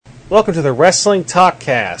Welcome to the Wrestling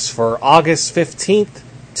Talkcast for August 15th,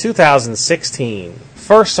 2016.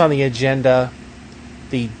 First on the agenda,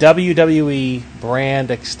 the WWE brand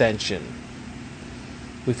extension.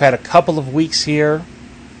 We've had a couple of weeks here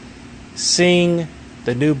seeing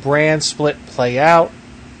the new brand split play out.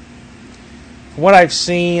 From what I've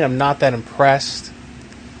seen, I'm not that impressed.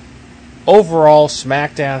 Overall,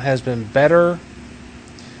 SmackDown has been better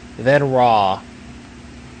than Raw,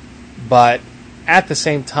 but at the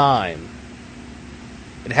same time,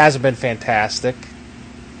 it hasn't been fantastic.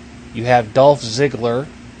 You have Dolph Ziggler,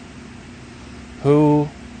 whose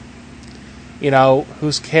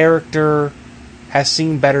character has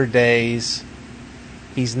seen better days.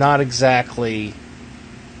 He's not exactly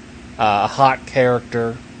a hot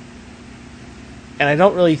character. And I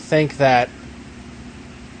don't really think that,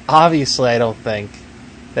 obviously I don't think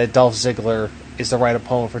that Dolph Ziggler is the right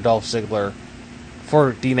opponent for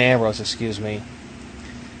Dean Ambrose,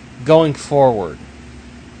 going forward.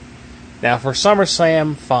 Now for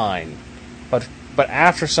SummerSlam, fine. But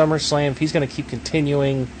after SummerSlam, if he's going to keep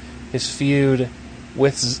continuing his feud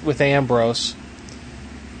with Ambrose,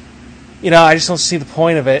 I just don't see the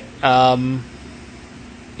point of it. At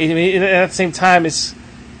the same time,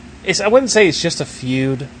 I wouldn't say it's just a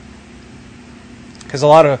feud, because a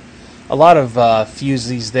lot of feuds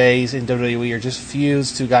these days in WWE are just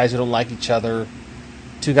feuds. Two guys who don't like each other.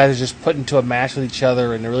 Two guys are just put into a match with each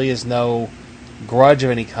other, and there really is no grudge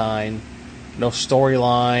of any kind, no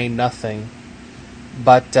storyline, nothing.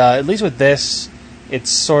 But at least with this,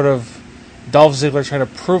 it's sort of Dolph Ziggler trying to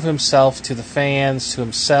prove himself to the fans, to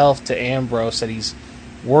himself, to Ambrose, that he's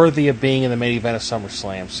worthy of being in the main event of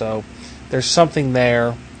SummerSlam. So there's something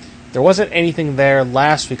there. There wasn't anything there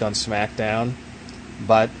last week on SmackDown,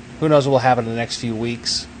 but who knows what will happen in the next few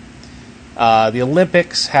weeks. The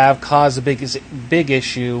Olympics have caused a big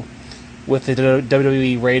issue with the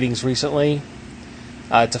WWE ratings recently.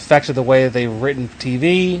 It's affected the way that they've written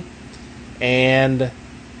TV, and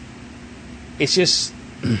it's just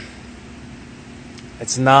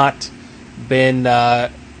it's not been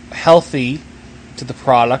healthy to the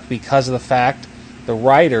product because of the fact the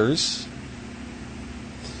writers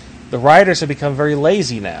have become very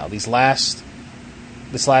lazy now. This last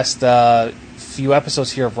few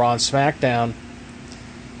episodes here of Raw and SmackDown,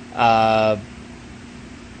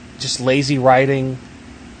 just lazy writing,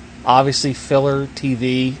 obviously filler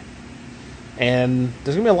TV, and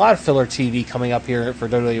there's going to be a lot of filler TV coming up here for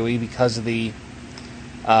WWE because of the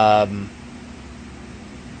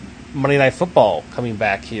Monday Night Football coming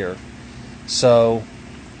back here. So,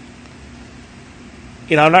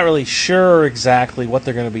 I'm not really sure exactly what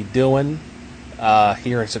they're going to be doing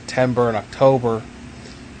here in September and October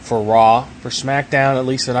for Raw. For SmackDown, at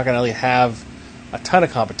least they're not going to really have a ton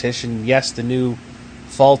of competition. Yes, the new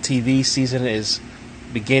fall TV season is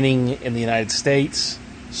beginning in the United States,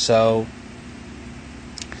 so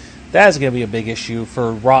that is going to be a big issue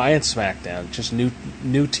for Raw and SmackDown. Just new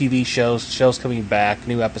TV shows coming back,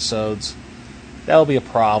 new episodes. That'll be a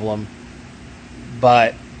problem.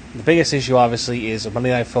 But the biggest issue, obviously, is Monday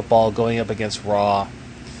Night Football going up against Raw.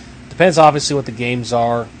 Depends, obviously, what the games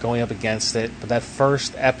are going up against it. But that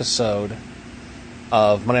first episode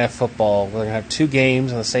of Monday Night Football, where they're going to have two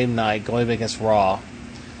games on the same night going up against Raw,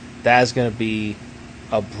 that is going to be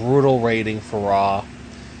a brutal rating for Raw.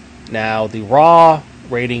 Now, the Raw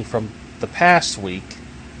rating from the past week,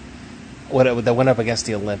 that went up against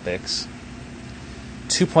the Olympics,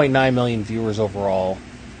 2.9 million viewers overall.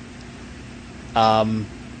 Not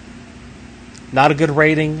a good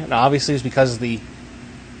rating, and obviously it's because the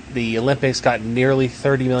Olympics got nearly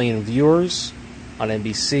 30 million viewers on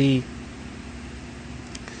NBC.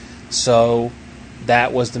 So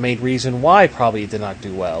that was the main reason why probably it did not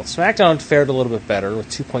do well. SmackDown fared a little bit better with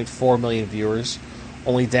 2.4 million viewers,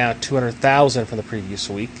 only down 200,000 from the previous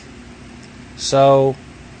week. So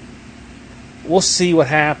we'll see what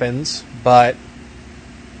happens, but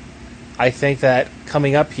I think that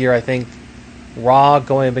coming up here, I think Raw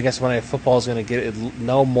going up against Monday Night Football is going to get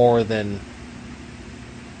no more than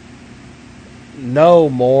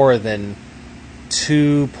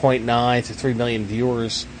 2.9 to 3 million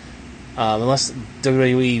viewers, unless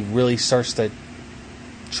WWE really starts to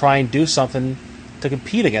try and do something to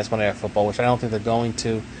compete against Monday Night Football, which I don't think they're going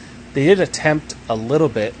to. They did attempt a little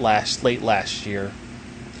bit late last year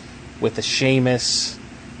with the Sheamus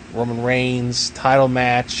Roman Reigns title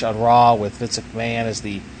match on Raw with Vince McMahon as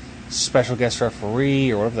the special guest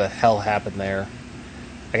referee, or whatever the hell happened there.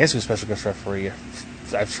 I guess he was special guest referee.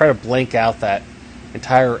 I've tried to blank out that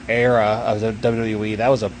entire era of the WWE. That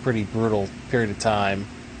was a pretty brutal period of time.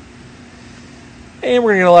 And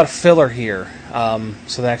we're going to get a lot of filler here.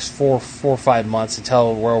 So the next four or 5 months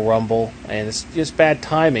until Royal Rumble. And it's just bad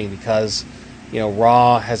timing because,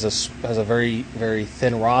 Raw has a very, very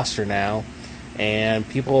thin roster now. And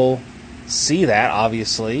people see that,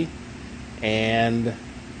 obviously. And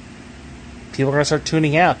people are going to start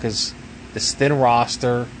tuning out because this thin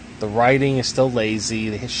roster, the writing is still lazy.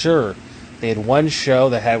 They had one show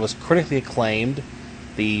that was critically acclaimed.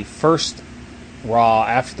 The first Raw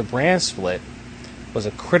after the brand split was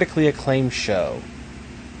a critically acclaimed show.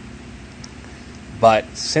 But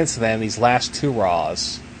since then, these last two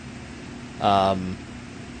Raws have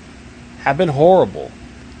been horrible.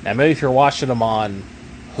 Now, maybe if you're watching them on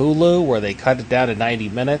Hulu, where they cut it down to 90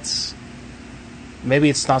 minutes, maybe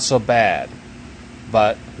it's not so bad.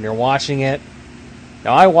 But when you're watching it,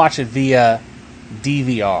 now I watch it via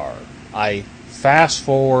DVR. I fast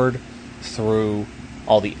forward through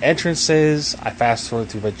all the entrances. I fast forward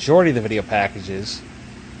through the majority of the video packages,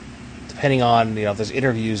 depending on if there's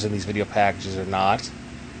interviews in these video packages or not.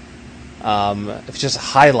 If it's just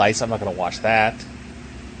highlights, I'm not going to watch that.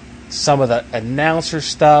 Some of the announcer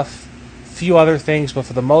stuff, a few other things, but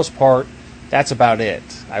for the most part, that's about it.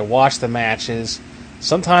 I watch the matches.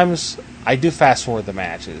 Sometimes I do fast forward the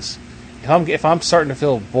matches. If I'm starting to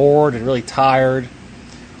feel bored and really tired,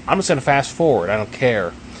 I'm just going to fast forward. I don't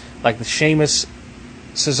care. Like the Sheamus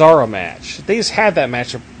Cesaro match. They just had that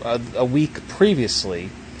match a week previously,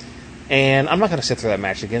 and I'm not going to sit through that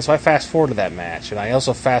match again, so I fast forwarded that match. And I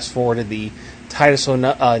also fast forwarded the Titus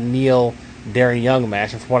O'Neil Darren Young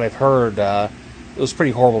match, and from what I've heard, it was a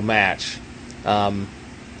pretty horrible match.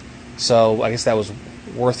 So I guess that was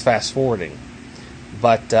worth fast forwarding.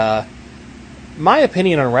 But my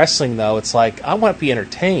opinion on wrestling, though, it's like I want to be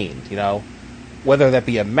entertained, whether that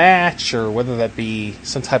be a match or whether that be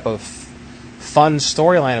some type of fun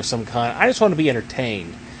storyline of some kind. I just want to be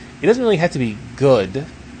entertained. It doesn't really have to be good.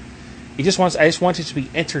 I just want it to be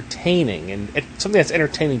entertaining, and something that's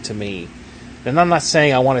entertaining to me. And I'm not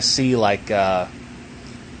saying I want to see like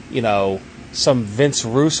some Vince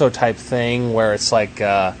Russo type thing where it's like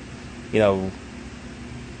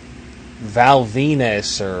Val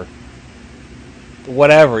Venus or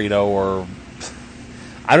whatever, or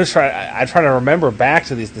I try to remember back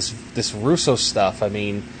to this Russo stuff. I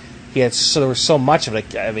mean, there was so much of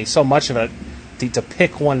it. I mean, so much of it to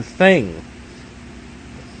pick one thing.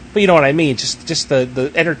 But you know what I mean? Just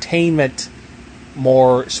the entertainment,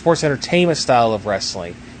 more sports entertainment style of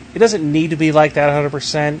wrestling. It doesn't need to be like that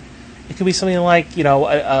 100%. It could be something like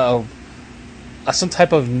some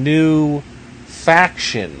type of new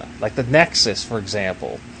faction, like the Nexus, for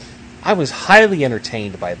example. I was highly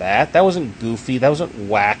entertained by that. That wasn't goofy. That wasn't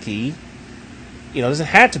wacky. It doesn't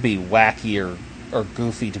have to be wacky or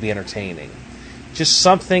goofy to be entertaining. Just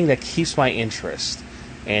something that keeps my interest.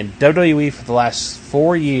 And WWE for the last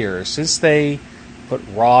 4 years, since they put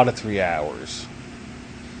Raw to 3 hours,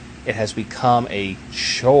 it has become a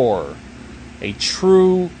chore. A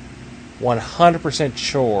true 100%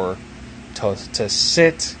 chore to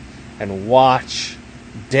sit and watch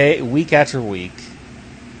week after week.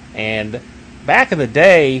 And back in the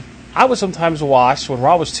day, I would sometimes watch, when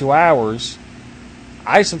Raw was 2 hours,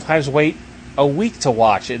 I sometimes wait a week to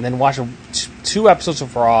watch it and then watch 2 episodes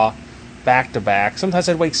of Raw back to back. Sometimes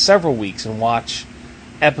I'd wait several weeks and watch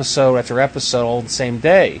episode after episode all the same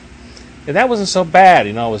day. And that wasn't so bad.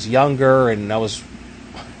 I was younger and it was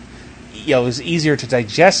easier to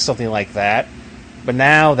digest something like that. But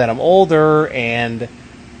now that I'm older and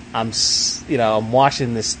I'm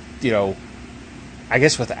watching this, I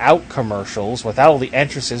guess without commercials, without all the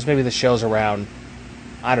entrances, maybe the show's around,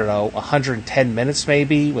 110 minutes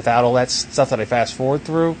maybe, without all that stuff that I fast forward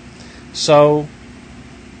through. So,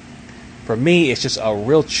 for me, it's just a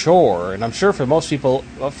real chore, and I'm sure for most people,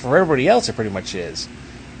 for everybody else, it pretty much is.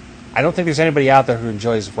 I don't think there's anybody out there who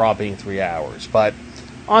enjoys Raw being 3 hours, but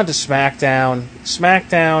on to SmackDown.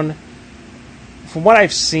 SmackDown, from what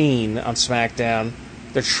I've seen on SmackDown,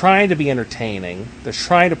 they're trying to be entertaining. They're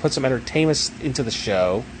trying to put some entertainment into the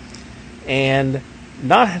show, and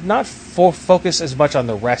not focus as much on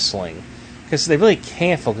the wrestling, because they really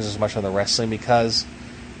can't focus as much on the wrestling. Because,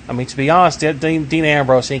 to be honest, Dean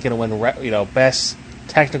Ambrose ain't going to win, Best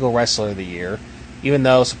Technical Wrestler of the Year, even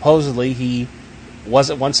though supposedly he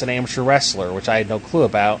wasn't once an amateur wrestler, which I had no clue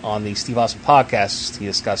about. On the Steve Austin podcast, he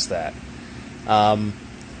discussed that.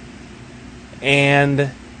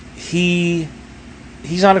 And he's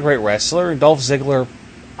not a great wrestler. And Dolph Ziggler,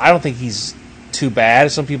 I don't think he's too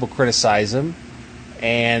bad. Some people criticize him.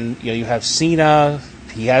 And, you have Cena.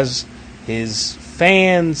 He has his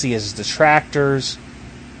fans. He has his detractors.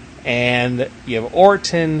 And you have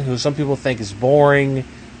Orton, who some people think is boring.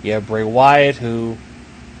 You have Bray Wyatt, who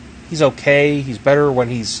he's okay. He's better when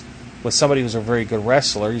he's with somebody who's a very good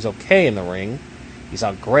wrestler. He's okay in the ring. He's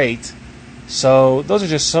not great. So those are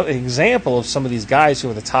just an example of some of these guys who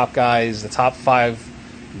are the top guys, the top 5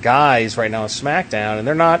 guys right now on SmackDown, and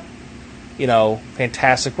they're not,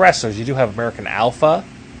 fantastic wrestlers. You do have American Alpha,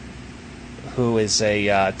 who is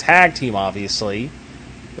a tag team, obviously.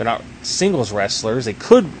 They're not singles wrestlers. They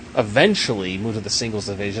could eventually move to the singles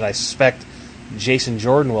division. I suspect Jason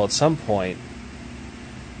Jordan will at some point.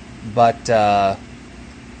 But I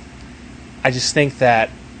just think that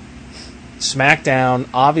SmackDown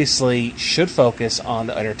obviously should focus on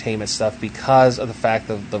the entertainment stuff because of the fact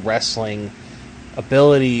that the wrestling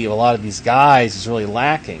ability of a lot of these guys is really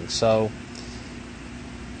lacking. So,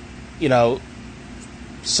 from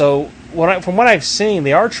what I've seen,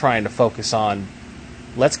 they are trying to focus on,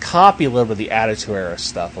 let's copy a little bit of the Attitude Era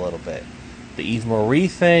stuff a little bit. The Eve Marie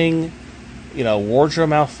thing, wardrobe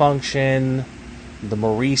malfunction, the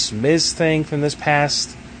Maurice Miz thing from this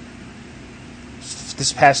past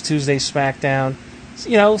Tuesday SmackDown.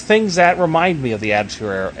 Things that remind me of the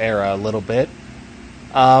Attitude Era a little bit.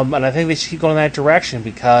 And I think they should keep going in that direction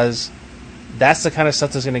because that's the kind of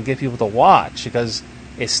stuff that's going to get people to watch because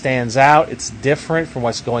it stands out, it's different from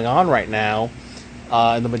what's going on right now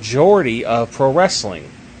in the majority of pro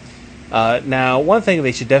wrestling. Now, one thing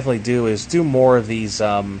they should definitely do is do more of these,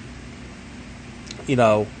 now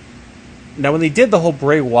when they did the whole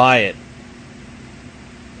Bray Wyatt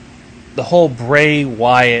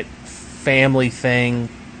family thing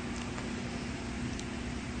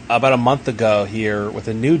about a month ago here with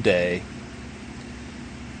a New Day,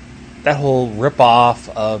 that whole rip-off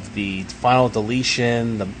of the Final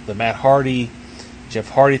Deletion, the Matt Hardy, Jeff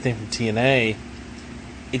Hardy thing from TNA,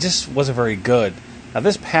 it just wasn't very good. Now,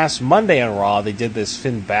 this past Monday on Raw, they did this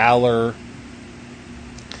Finn Balor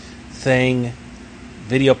thing,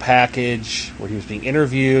 video package, where he was being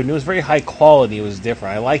interviewed, and it was very high quality, it was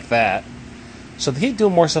different. I like that. So they keep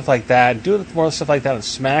doing more stuff like that, do more stuff like that on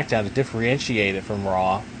SmackDown to differentiate it from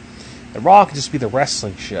Raw. And Raw can just be the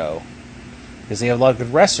wrestling show, because they have a lot of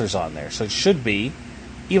good wrestlers on there. So it should be,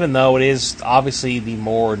 even though it is obviously the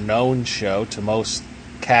more known show to most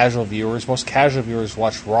casual viewers. Most casual viewers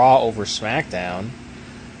watch Raw over SmackDown.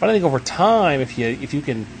 But I think over time, if you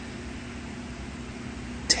can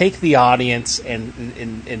take the audience and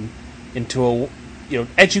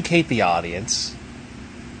educate the audience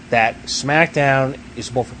that SmackDown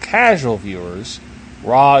is more for casual viewers,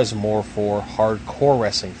 Raw is more for hardcore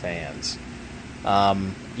wrestling fans.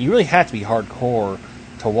 You really have to be hardcore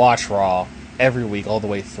to watch Raw every week all the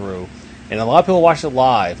way through. And a lot of people watch it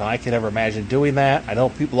live, and I can never imagine doing that. I know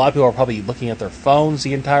a lot of people are probably looking at their phones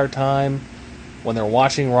the entire time when they're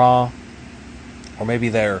watching Raw. Or maybe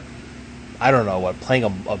they're, playing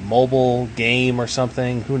a mobile game or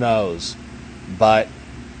something. Who knows? But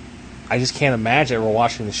I just can't imagine ever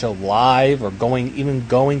watching the show live or going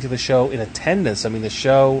to the show in attendance. I mean, the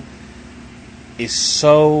show is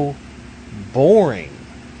so boring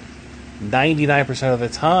 99% of the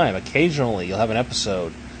time. Occasionally, you'll have an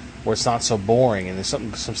episode where it's not so boring and there's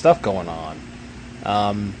some stuff going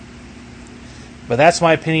on. But that's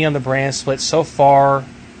my opinion on the brand split. So far,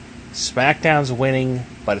 SmackDown's winning,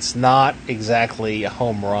 but it's not exactly a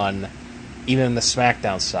home run, even in the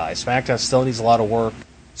SmackDown side. SmackDown still needs a lot of work.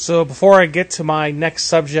 So before I get to my next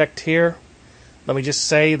subject here, let me just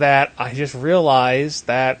say that I just realized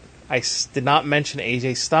that I did not mention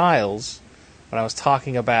AJ Styles when I was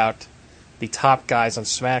talking about the top guys on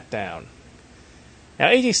SmackDown. Now,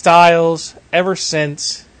 AJ Styles, ever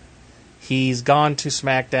since he's gone to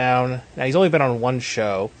SmackDown, now he's only been on one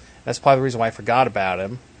show. That's probably the reason why I forgot about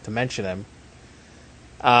him, to mention him.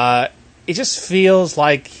 It just feels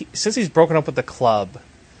like, since he's broken up with the club,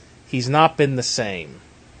 he's not been the same.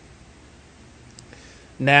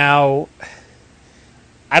 Now,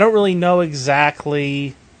 I don't really know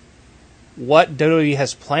exactly what WWE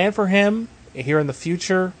has planned for him here in the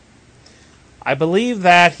future. I believe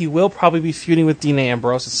that he will probably be feuding with Dean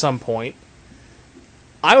Ambrose at some point.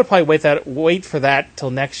 I would probably wait for that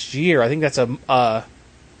till next year. I think that's unless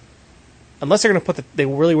they're going to they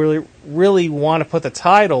really, really, really want to put the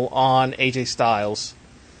title on AJ Styles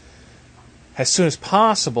as soon as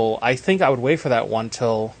possible. I think I would wait for that one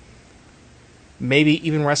till maybe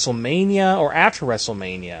even WrestleMania or after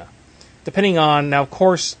WrestleMania, depending on. Now, of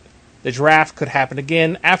course, the draft could happen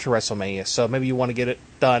again after WrestleMania, so maybe you want to get it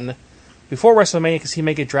done before WrestleMania because he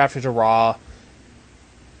may get drafted to Raw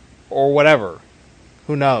or whatever.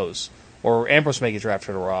 Who knows? Or Ambrose may get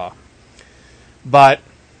drafted to Raw. But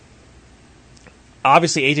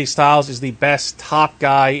obviously AJ Styles is the best top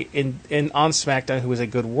guy on SmackDown who is a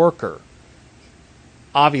good worker.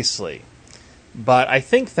 obviously. But I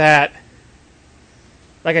think that,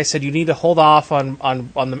 like I said, you need to hold off on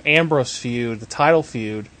the Ambrose feud, the title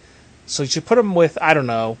feud. So you should put him with, I don't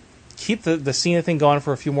know, keep the Cena thing going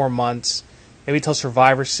for a few more months, maybe till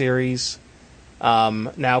Survivor Series.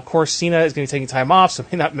 Now, of course, Cena is going to be taking time off, so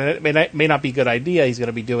it may not be a good idea. He's going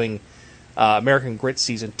to be doing American Grit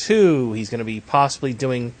Season 2. He's going to be possibly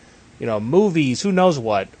doing, movies, who knows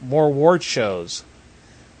what, more award shows.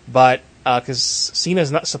 But, because Cena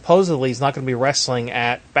is supposedly he's not going to be wrestling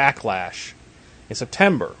at Backlash in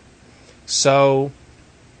September. So,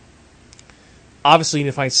 obviously you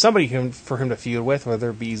need to find somebody for him to feud with, whether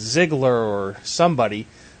it be Ziggler or somebody.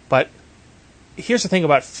 But here's the thing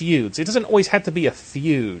about feuds. It doesn't always have to be a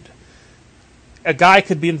feud. A guy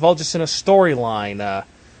could be involved just in a storyline,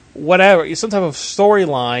 whatever, some type of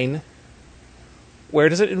storyline where it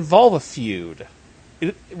doesn't involve a feud.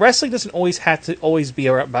 Wrestling doesn't always have to always be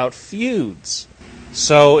about feuds.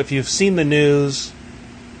 So if you've seen the news,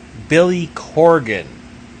 Billy Corgan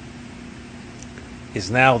is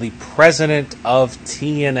now the president of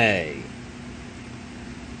TNA.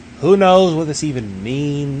 Who knows what this even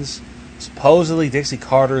means? Supposedly Dixie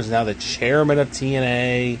Carter is now the chairman of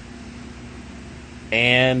TNA.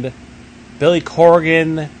 And Billy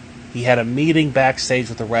Corgan, he had a meeting backstage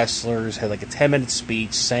with the wrestlers, had like a 10-minute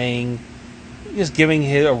speech saying, just giving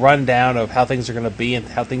a rundown of how things are going to be and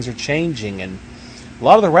how things are changing. And a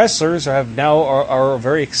lot of the wrestlers are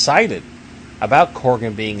very excited about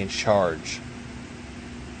Corgan being in charge.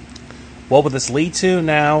 What will this lead to?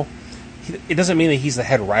 Now, it doesn't mean that he's the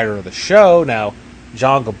head writer of the show. Now,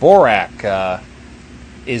 John Gaborak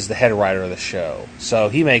is the head writer of the show. So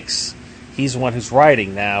he's the one who's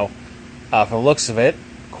writing. Now, from the looks of it,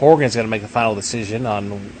 Corgan's going to make the final decision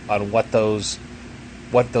on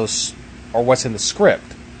what's in the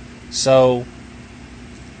script. So,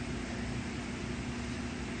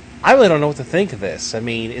 I really don't know what to think of this. I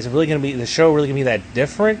mean, is the show really going to be that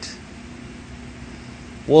different?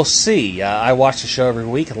 We'll see. I watch the show every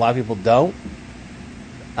week, and a lot of people don't.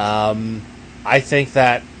 I think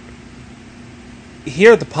that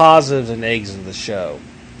here are the positives and negatives of the show.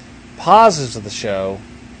 Positives of the show,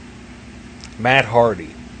 Matt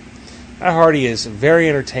Hardy. Matt Hardy is very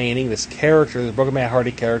entertaining. This character, the broken Matt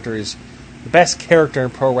Hardy character, is the best character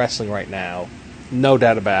in pro wrestling right now. No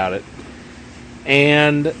doubt about it.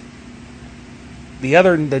 And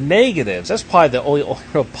the negatives, that's probably the only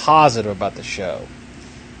real positive about the show.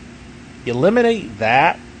 Eliminate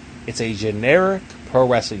that. It's a generic pro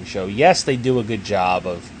wrestling show. Yes, they do a good job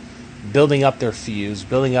of building up their feuds,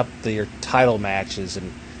 building up their title matches,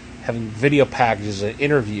 and having video packages and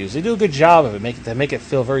interviews. They do a good job of it. They make it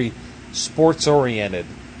feel very sports oriented,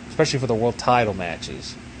 especially for the world title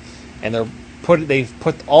matches. And they've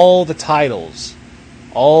put all the titles,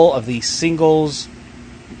 all of the singles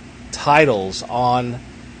titles on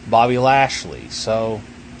Bobby Lashley. So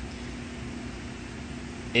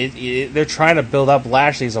they're trying to build up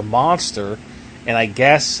Lashley as a monster, and I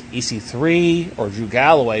guess EC3 or Drew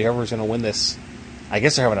Galloway, whoever's going to win this, I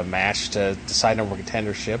guess they're having a match to decide number one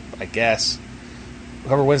contendership, I guess.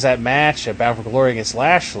 Whoever wins that match at Bound for Glory against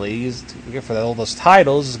Lashley for all those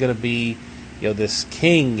titles is going to be, this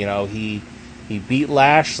king. He beat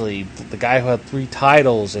Lashley, the guy who had 3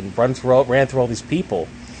 titles and ran through all these people.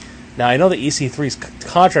 Now I know that EC3's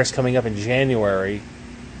contract's coming up in January,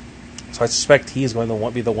 so I suspect he's going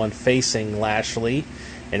to be the one facing Lashley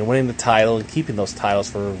and winning the title and keeping those titles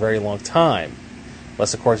for a very long time,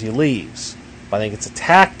 unless of course he leaves. But I think it's a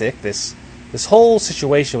tactic. This whole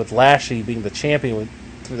situation with Lashley being the champion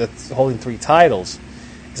holding 3 titles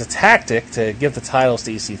is a tactic to give the titles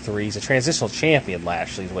to EC3. He's a transitional champion,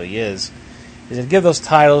 Lashley is what he is. He's going to give those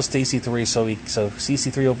titles to EC3 so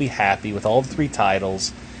EC3 will be happy with all the 3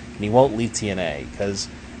 titles, and he won't leave TNA. Because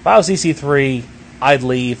if I was EC3, I'd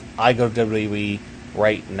leave. I'd go to WWE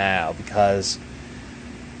right now, because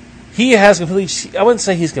he has completely, I wouldn't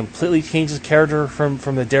say he's completely changed his character from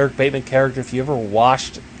the Derek Bateman character. If you ever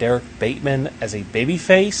watched Derek Bateman as a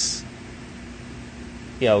babyface,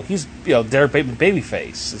 he's, Derek Bateman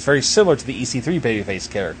babyface. It's very similar to the EC3 babyface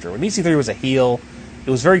character. When EC3 was a heel,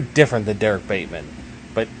 it was very different than Derek Bateman.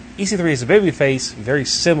 But EC3 as a babyface, very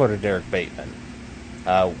similar to Derek Bateman.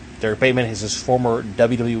 Derek Bateman is his former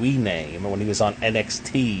WWE name when he was on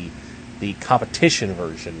NXT, the competition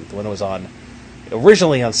version, the one that was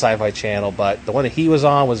originally on Sci-Fi Channel, but the one that he was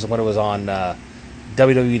on was when it was on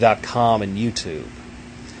WWE.com and YouTube.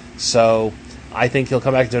 So I think he'll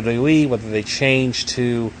come back to WWE. Whether they change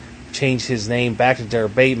his name back to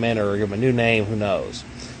Derek Bateman or give him a new name, who knows.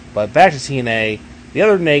 But back to TNA. The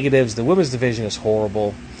other negatives, the women's division is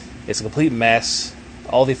horrible. It's a complete mess.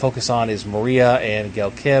 all they focus on is Maria and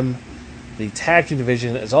Gail Kim. The tag team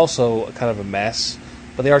division is also kind of a mess,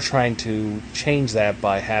 but they are trying to change that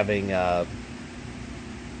by having the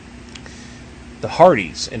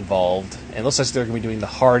Hardys involved. And it looks like they're going to be doing the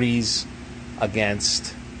Hardys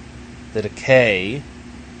against the Decay.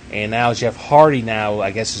 And now Jeff Hardy now,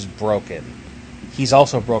 I guess, is broken. He's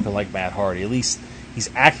also broken like Matt Hardy. At least he's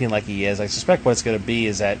acting like he is. I suspect what it's going to be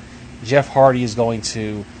is that Jeff Hardy is going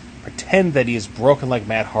to pretend that he is broken like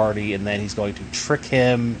Matt Hardy, and then he's going to trick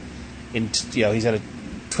him into, he's going to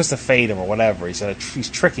twist of fate him or whatever. He's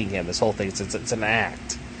tricking him. This whole thing, it's an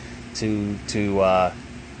act to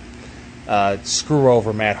screw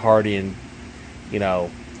over Matt Hardy and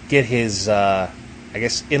get his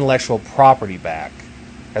intellectual property back.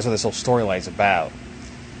 That's what this whole storyline's about,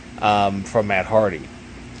 from Matt Hardy.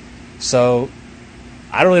 So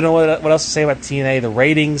I don't really know what else to say about TNA. The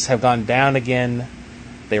ratings have gone down again.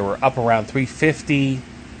 They were up around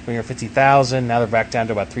 350,000. Now they're back down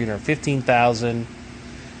to about 315,000.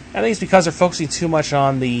 I think it's because they're focusing too much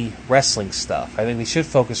on the wrestling stuff. I think they should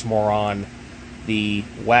focus more on the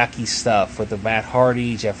wacky stuff with the Matt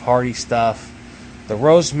Hardy, Jeff Hardy stuff. The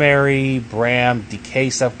Rosemary, Bram, Decay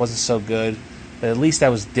stuff wasn't so good, but at least that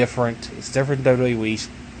was different. It's different than WWE.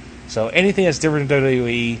 So anything that's different than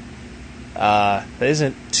WWE that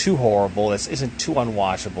isn't too horrible, that isn't too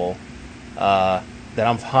unwatchable, then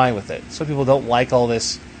I'm fine with it. Some people don't like all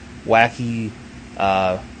this wacky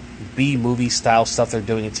B-movie style stuff they're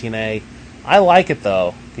doing in TNA. I like it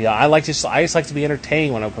though. I just like to be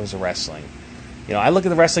entertained when it comes to wrestling. I look at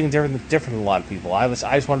the wrestling different than a lot of people. I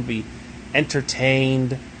just want to be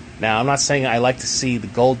entertained. Now, I'm not saying I like to see the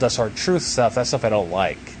Goldust R-Truth stuff. That stuff I don't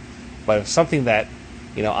like. But if something that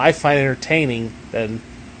I find entertaining, then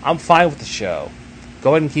I'm fine with the show.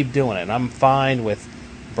 Go ahead and keep doing it. And I'm fine with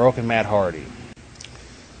Broken Matt Hardy.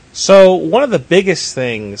 So, one of the biggest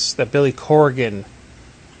things that Billy Corgan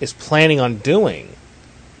is planning on doing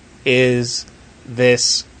is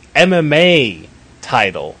this MMA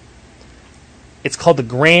title. It's called the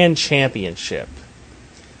Grand Championship.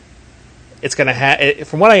 It's going to have,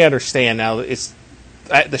 from what I understand now,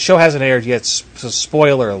 the show hasn't aired yet, so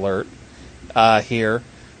spoiler alert here,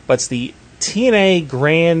 but it's the TNA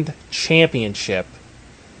Grand Championship,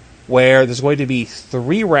 where there's going to be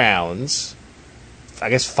 3 rounds, I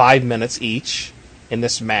guess 5 minutes each in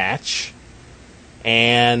this match,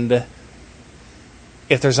 and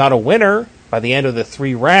if there's not a winner by the end of the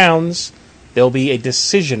 3 rounds, there'll be a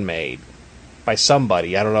decision made by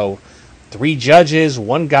somebody. I don't know, 3 judges,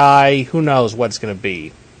 1 guy, who knows what it's going to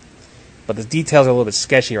be. But the details are a little bit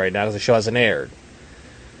sketchy right now because the show hasn't aired.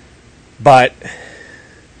 But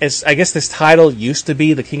I guess this title used to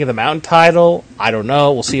be the King of the Mountain title. I don't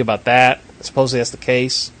know. We'll see about that. Supposedly that's the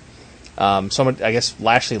case. Someone, I guess,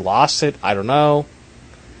 Lashley lost it. I don't know.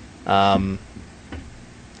 Well,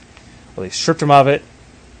 they stripped him of it.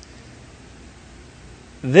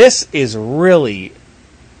 This is really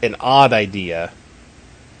an odd idea.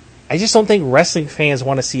 I just don't think wrestling fans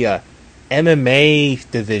want to see a MMA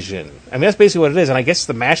division. I mean, that's basically what it is. And I guess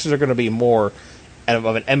the matches are going to be more of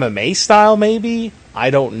an MMA style, maybe.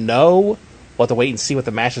 I don't know. We'll have to wait and see what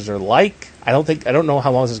the matches are like. I don't know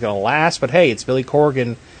how long this is going to last. But hey, it's Billy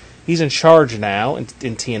Corgan. He's in charge now in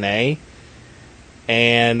TNA.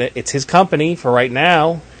 And it's his company for right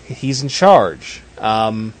now. He's in charge.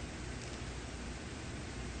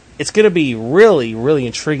 It's going to be really, really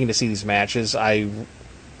intriguing to see these matches. I'm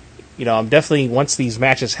definitely, once these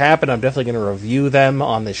matches happen, I'm definitely going to review them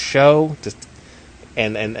on this show.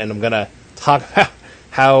 And I'm going to talk about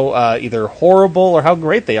how either horrible or how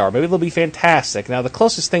great they are. Maybe they'll be fantastic. Now, the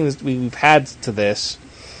closest thing that we've had to this,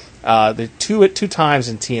 there two times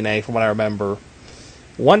in TNA, from what I remember.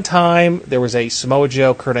 One time, there was a Samoa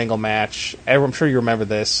Joe Kurt Angle match. I'm sure you remember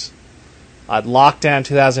this. Lockdown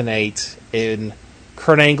 2008, in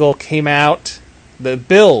Kurt Angle came out. The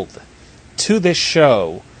build to this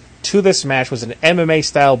show, to this match, was an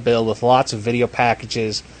MMA-style build with lots of video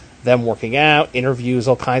packages, them working out, interviews,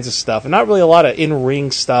 all kinds of stuff, and not really a lot of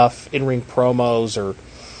in-ring stuff, in-ring promos, or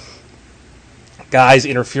guys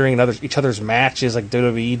interfering in each other's matches like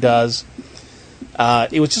WWE does.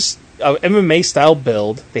 It was just an MMA-style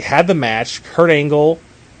build. They had the match. Kurt Angle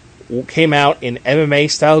came out in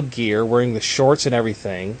MMA-style gear, wearing the shorts and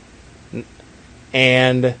everything,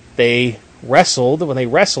 and they wrestled. When they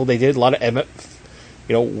wrestled, they did a lot of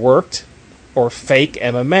worked or fake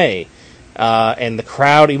MMA. And the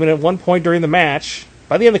crowd, even at one point during the match,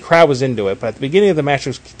 by the end the crowd was into it, but at the beginning of the match,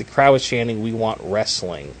 the crowd was chanting, "We want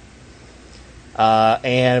wrestling."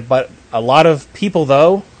 But a lot of people,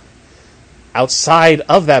 though, outside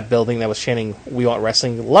of that building that was chanting, "We want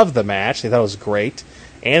wrestling," loved the match. They thought it was great.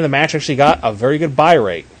 And the match actually got a very good buy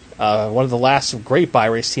rate. One of the last great buy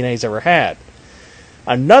rates TNA's ever had.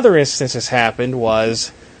 Another instance this happened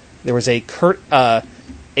was there was a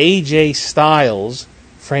AJ Styles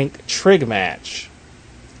Frank Trigg match.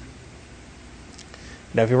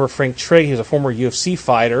 Now, if you remember Frank Trigg, he was a former UFC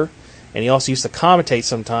fighter, and he also used to commentate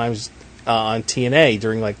sometimes on TNA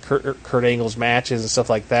during like Kurt Angle's matches and stuff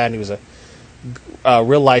like that. And he was a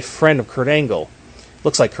real life friend of Kurt Angle.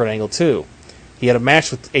 Looks like Kurt Angle too. He had a match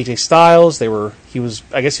with AJ Styles. He was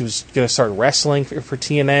going to start wrestling for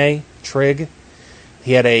TNA. Trigg.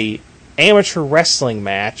 He had a amateur wrestling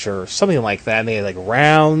match or something like that, and they had like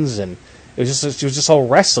rounds, and it was just all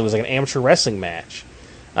wrestling. It was like an amateur wrestling match,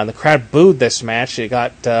 and the crowd booed this match. It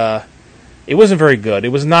wasn't very good. It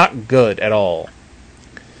was not good at all.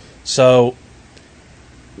 So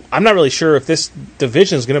I'm not really sure if this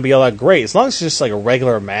division is going to be all that great. As long as it's just like a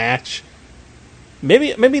regular match.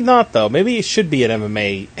 Maybe not though. Maybe it should be an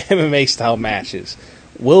MMA style matches.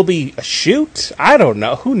 Will it be a shoot? I don't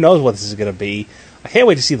know. Who knows what this is going to be? I can't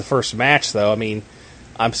wait to see the first match though. I mean,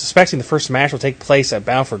 I'm suspecting the first match will take place at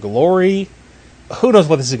Bound for Glory. Who knows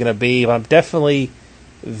what this is going to be? But I'm definitely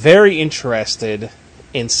very interested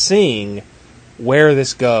in seeing where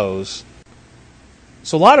this goes.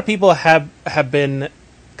 So a lot of people have been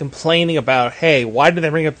complaining about, hey, why did they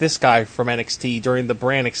bring up this guy from NXT during the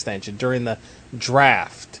brand extension, during the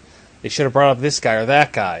draft? They should have brought up this guy or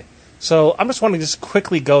that guy. So I'm just wanting to just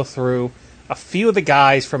quickly go through a few of the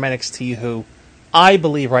guys from NXT who I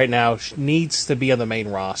believe right now needs to be on the main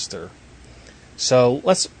roster. So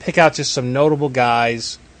let's pick out just some notable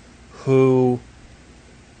guys who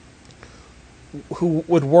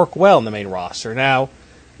would work well in the main roster. Now,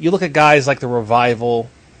 you look at guys like the Revival.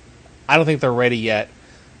 I don't think they're ready yet.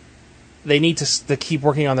 They need to keep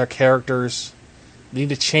working on their characters. They need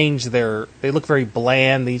to change they look very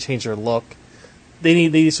bland. They need to change their look. They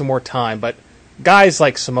need some more time. But guys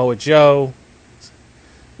like Samoa Joe,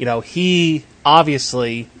 he's been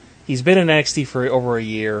in NXT for over a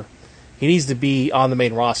year. He needs to be on the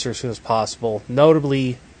main roster as soon as possible.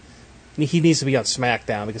 Notably, he needs to be on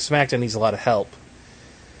SmackDown because SmackDown needs a lot of help.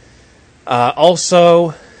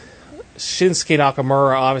 Also, Shinsuke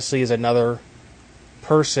Nakamura obviously is another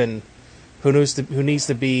person who needs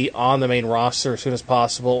to be on the main roster as soon as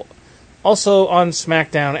possible. Also on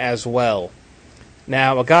SmackDown as well.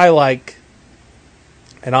 Now, a guy like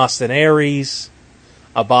an Austin Aries,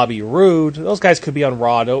 a Bobby Roode, those guys could be on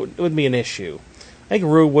Raw. It wouldn't be an issue. I think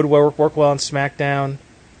Roode would work well on SmackDown.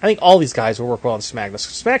 I think all these guys will work well on SmackDown.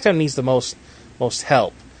 SmackDown needs the most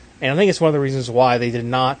help. And I think it's one of the reasons why they did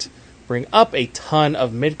not bring up a ton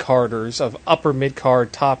of mid-carders, of upper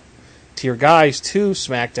mid-card, top-tier guys to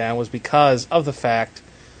SmackDown was because of the fact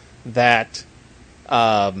that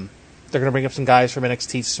they're going to bring up some guys from NXT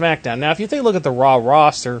to SmackDown. Now, if you take a look at the Raw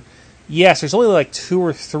roster, yes, there's only like 2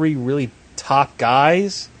 or 3 really top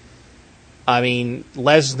guys. I mean,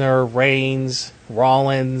 Lesnar, Reigns,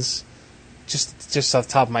 Rollins, just off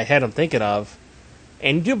the top of my head I'm thinking of.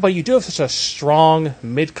 But you do have such a strong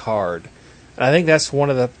mid-card. And I think that's one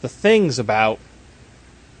of the things about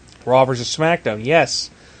Raw versus SmackDown. Yes,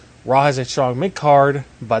 Raw has a strong mid-card,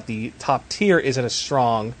 but the top tier isn't as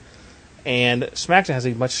strong. And SmackDown has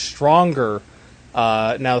a much stronger...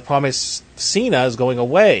 now, the problem is Cena is going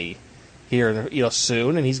away here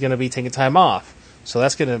soon, and he's going to be taking time off. So they're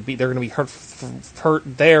going to be hurt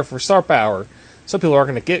there for star power. Some people are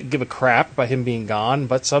going to give a crap about him being gone,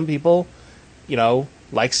 but some people,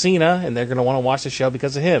 like Cena, and they're going to want to watch the show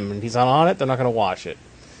because of him. And he's not on it, they're not going to watch it.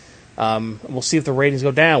 We'll see if the ratings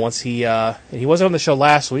go down once he wasn't on the show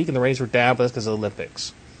last week, and the ratings were down, but that's because of the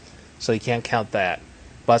Olympics. So you can't count that.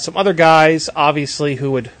 But some other guys, obviously,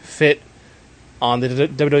 who would fit on the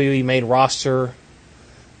WWE main roster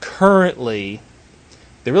currently,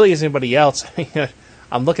 there really isn't anybody else.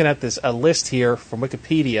 I'm looking at a list here from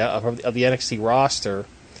Wikipedia of the NXT roster,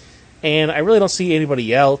 and I really don't see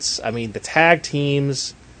anybody else. I mean, the tag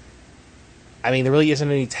teams, there really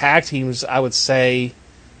isn't any tag teams, I would say,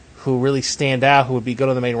 who really stand out, who would be good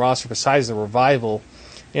on the main roster besides the Revival.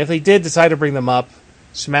 And if they did decide to bring them up,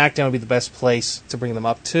 SmackDown would be the best place to bring them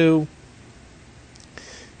up to.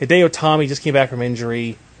 Hideo Itami just came back from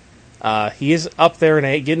injury. He is getting up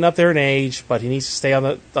there in age, but he needs to stay on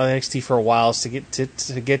NXT for a while to get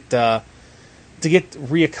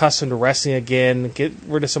reaccustomed to wrestling again, get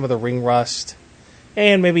rid of some of the ring rust,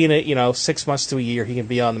 and maybe in 6 months to a year he can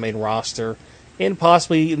be on the main roster and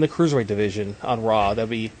possibly in the Cruiserweight division on Raw. That'd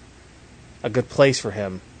be a good place for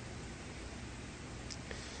him.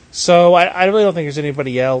 So I really don't think there's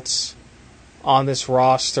anybody else on this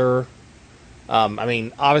roster.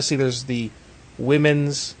 Obviously there's the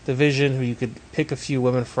women's division, who you could pick a few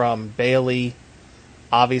women from. Bayley,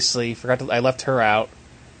 obviously, I left her out.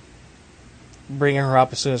 Bringing her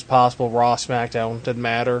up as soon as possible. Raw, SmackDown, didn't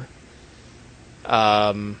matter.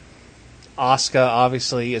 Asuka,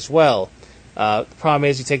 obviously, as well. The problem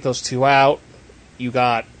is, you take those two out, you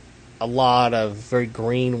got a lot of very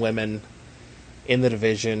green women in the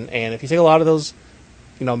division, and if you take a lot of those,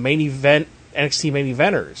 NXT main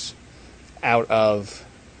eventers out of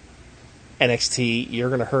NXT, you're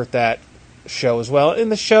going to hurt that show as well.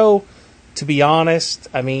 And the show, to be honest,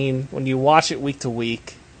 I mean, when you watch it week to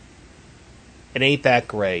week, it ain't that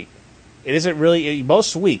great. It isn't really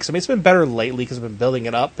most weeks. I mean, it's been better lately because I've been building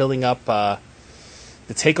up the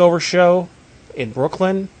Takeover show in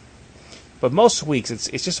Brooklyn. But most weeks,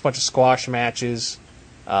 it's just a bunch of squash matches,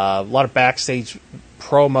 a lot of backstage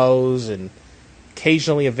promos, and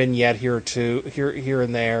occasionally a vignette here or two, here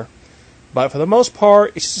and there. But for the most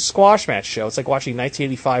part, it's just a squash match show. It's like watching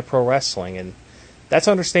 1985 pro wrestling, and that's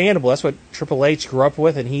understandable. That's what Triple H grew up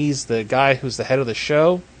with, and he's the guy who's the head of the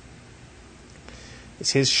show.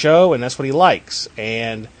 It's his show, and that's what he likes.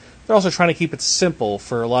 And they're also trying to keep it simple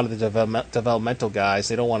for a lot of the developmental guys.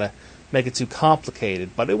 They don't want to make it too complicated.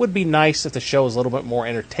 But it would be nice if the show was a little bit more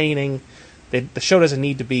entertaining. The show doesn't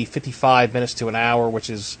need to be 55 minutes to an hour, which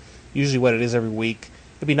is usually what it is every week.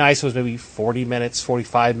 It'd be nice if it was maybe 40 minutes,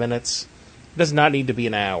 45 minutes. It does not need to be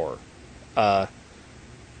an hour.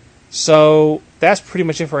 So that's pretty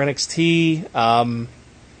much it for NXT. I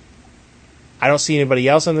don't see anybody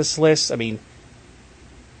else on this list. I mean,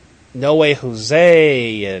 No Way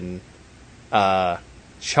Jose and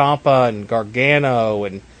Ciampa and Gargano,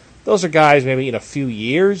 and those are guys maybe in a few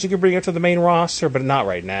years you could bring up to the main roster, but not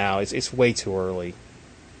right now. It's way too early.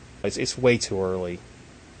 It's way too early.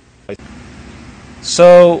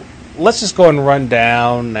 So let's just go and run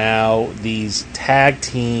down now these tag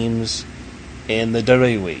teams in the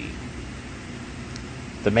WWE.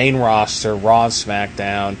 The main roster, Raw and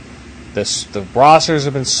SmackDown. The rosters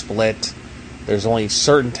have been split. There's only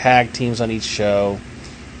certain tag teams on each show.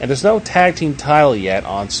 And there's no tag team title yet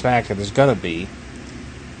on SmackDown. There's going to be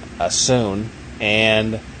soon.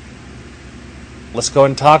 And let's go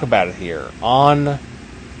ahead and talk about it here. On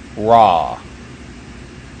Raw,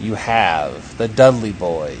 you have the Dudley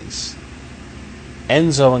Boys,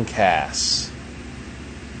 Enzo and Cass,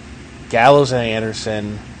 Gallows and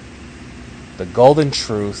Anderson, the Golden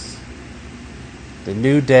Truth, the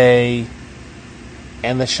New Day,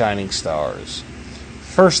 and the Shining Stars.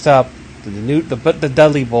 First up, the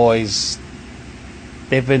Dudley Boys.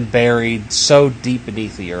 They've been buried so deep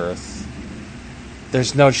beneath the earth.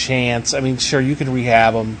 There's no chance. I mean, sure, you can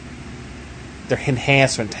rehab them. They're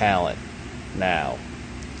enhancement talent now.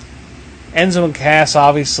 Enzo and Cass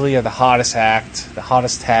obviously are the hottest act, the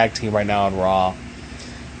hottest tag team right now on Raw.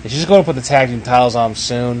 They should just go to put the tag team titles on them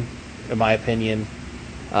soon, in my opinion.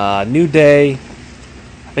 New Day,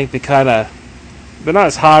 I think they're not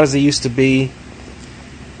as hot as they used to be.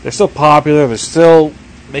 They're still popular. They're still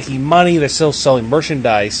making money. They're still selling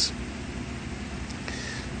merchandise.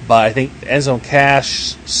 But I think Enzo and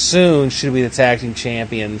Cass soon should be the tag team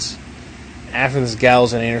champions after this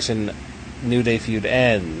Gallows and Anderson New Day feud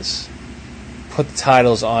ends. Put the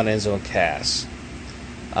titles on Enzo and Cass.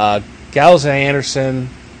 Gallows and Anderson,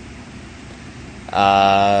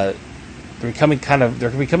 they're becoming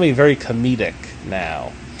very comedic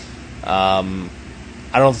now. I don't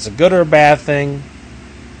know if it's a good or a bad thing.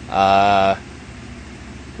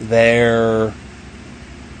 Their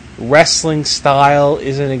wrestling style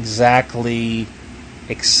isn't exactly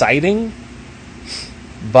exciting,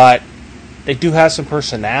 but they do have some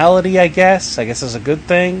personality, I guess. I guess that's a good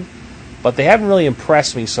thing. But they haven't really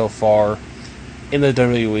impressed me so far in the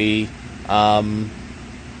WWE. I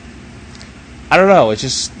don't know. It's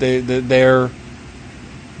just they're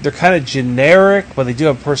kind of generic, but they do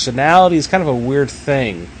have personality. It's kind of a weird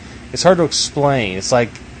thing. It's hard to explain. It's like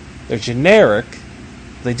they're generic,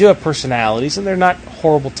 they do have personalities, and they're not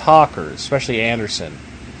horrible talkers, especially Anderson.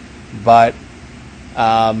 But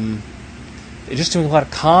they're just doing a lot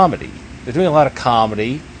of comedy. They're doing a lot of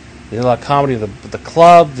comedy. They do a lot of comedy with the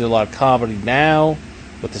club. They do a lot of comedy now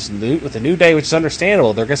with the New Day, which is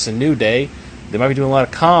understandable. They're against the New Day. They might be doing a lot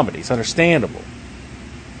of comedy. It's understandable.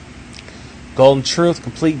 Golden Truth,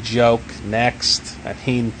 complete joke. Next. I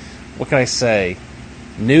mean, what can I say?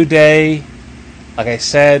 New Day, like I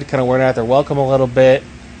said, kind of wearing out their welcome a little bit.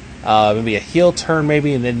 Maybe a heel turn,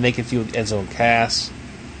 maybe, and then make it feud with Enzo and Cass.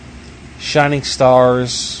 Shining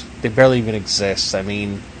Stars, they barely even exist. I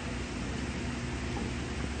mean,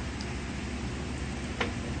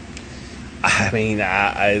 what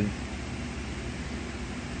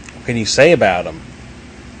can you say about them?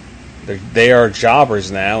 They are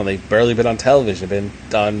jobbers now, and they've barely been on television. They've been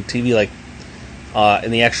on TV like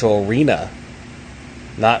in the actual arena,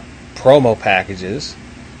 not promo packages,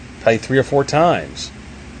 probably 3 or 4 times.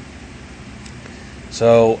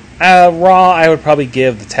 So Raw, I would probably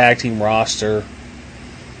give the tag team roster,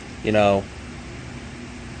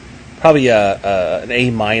 probably an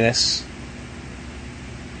A-.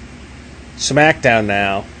 SmackDown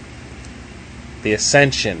now, the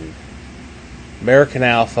Ascension, American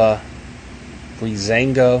Alpha,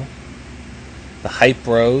 Breezango, the Hype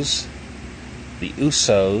Bros, the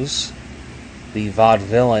Usos, the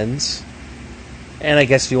Vaudevillains, and I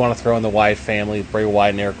guess if you want to throw in the Wyatt family, Bray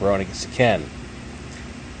Wyatt and Eric Rowan, I guess you can.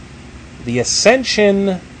 The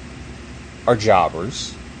Ascension are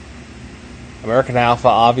jobbers. American Alpha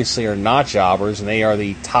obviously are not jobbers, and they are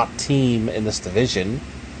the top team in this division.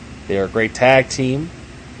 They are a great tag team.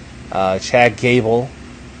 Chad Gable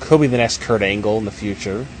could be the next Kurt Angle in the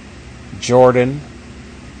future. Jordan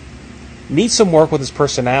needs some work with his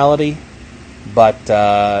personality, but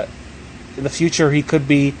in the future he could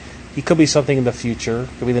be something in the future.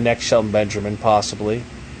 Could be the next Shelton Benjamin, possibly.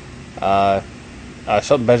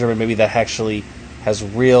 Shelton Benjamin, maybe that actually has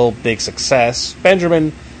real big success.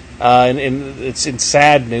 Benjamin, it's in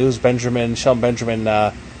sad news. Shelton Benjamin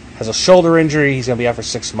has a shoulder injury. He's going to be out for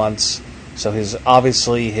 6 months. So his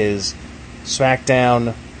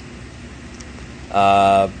SmackDown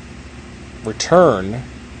return,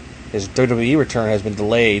 his WWE return, has been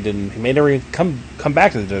delayed, and he may never even come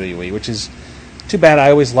back to the WWE, which is too bad.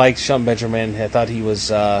 I always liked Shelton Benjamin. I thought he was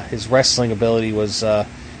his wrestling ability was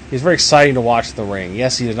very exciting to watch in the ring.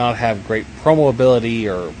 Yes, he did not have great promo ability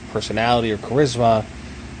or personality or charisma,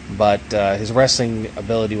 but his wrestling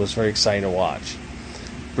ability was very exciting to watch.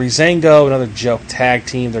 Breezango, another joke tag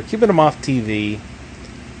team. They're keeping them off TV.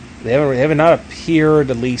 They haven't not appeared,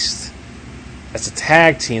 at least as a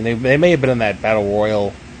tag team. They may have been in that Battle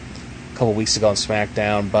Royal a couple weeks ago on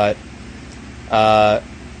SmackDown, but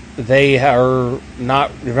they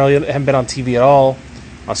really haven't been on TV at all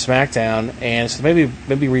on SmackDown, and so maybe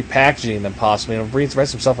repackaging them possibly. Breeze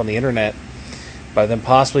rests himself on the internet by them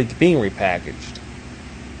possibly being repackaged.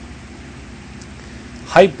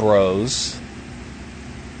 Hype Bros.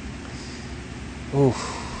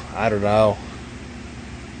 I don't know.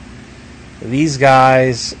 These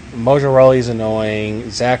guys, Mojo Rawley's annoying.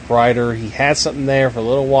 Zack Ryder, he had something there for a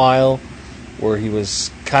little while where he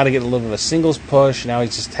was kind of getting a little bit of a singles push. Now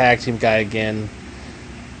he's just tag team guy again.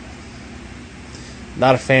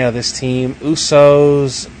 Not a fan of this team.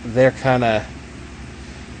 Usos, they're kind of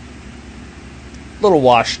a little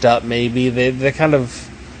washed up, maybe. They've done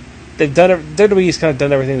WWE's kind of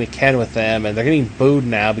done everything they can with them, and they're getting booed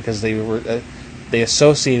now because they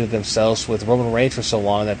associated themselves with Roman Reigns for so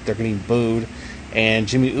long that they're getting booed. And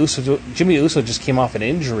Jimmy Uso just came off an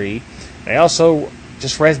injury. I also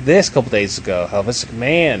just read this a couple days ago how Vince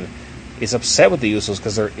McMahon is upset with the Usos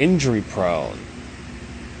because they're injury prone.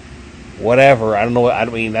 Whatever, I don't know. What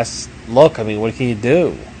can you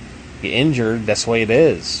do? Get injured, that's the way it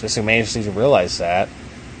is. Vince McMahon just needs to realize that.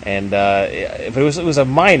 And if it was a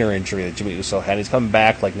minor injury that Jimmy Uso had, he's coming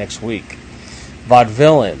back like next week.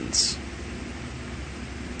 Vaudevillains,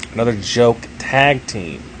 another joke tag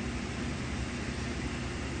team.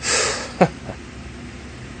 A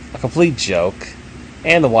complete joke.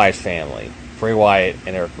 And the Wyatt family, Bray Wyatt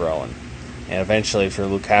and Eric Rowan. And eventually, for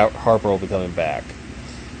Luke Harper will be coming back.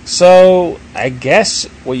 So, I guess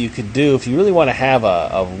what you could do, if you really want to have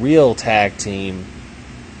a real tag team,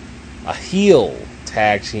 a heel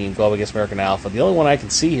tag team go up against American Alpha, the only one I can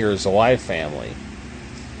see here is the Wyatt family.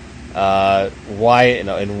 Wyatt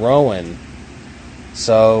and Rowan.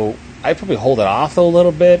 So, I'd probably hold it off though a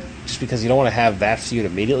little bit, just because you don't want to have that feud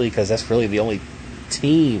immediately, because that's really the only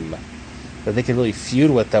team that they can really feud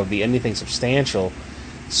with that would be anything substantial.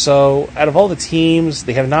 So, out of all the teams,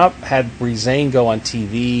 they have not had Breezango on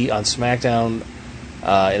TV, on SmackDown,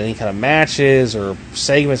 in any kind of matches or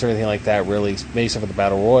segments or anything like that, really, maybe except for the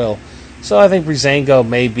Battle Royal. So, I think Breezango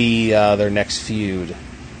may be their next feud,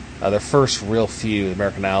 their first real feud,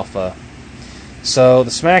 American Alpha. So, the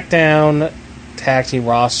SmackDown tag team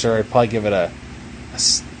roster, I'd probably give it a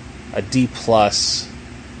D+,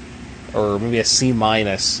 or maybe a C-.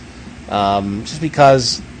 Just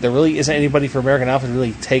because there really isn't anybody for American Alpha to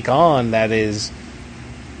really take on that is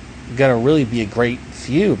going to really be a great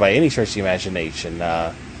feud by any stretch of the imagination.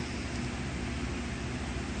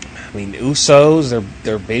 Usos,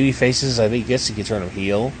 they're baby faces. I guess you could turn them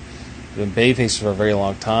heel. They've been baby faces for a very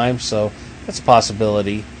long time, so that's a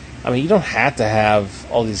possibility. You don't have to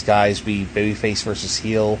have all these guys be babyface versus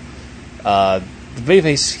heel. The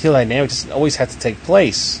babyface heel dynamic doesn't always have to take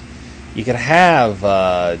place. You could have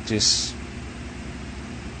you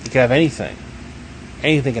could have anything.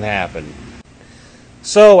 Anything can happen.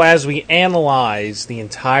 So, as we analyze the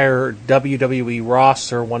entire WWE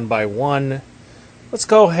roster one by one, let's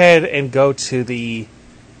go ahead and go to the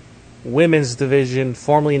women's division,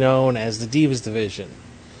 formerly known as the Divas division.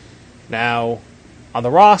 Now, on the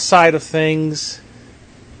Raw side of things,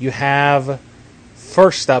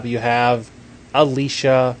 first up, you have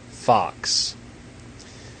Alicia Fox.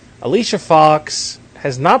 Alicia Fox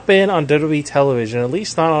has not been on WWE television, at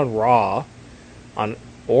least not on Raw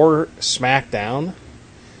or SmackDown,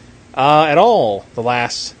 at all the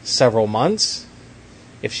last several months.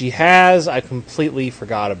 If she has, I completely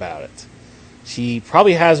forgot about it. She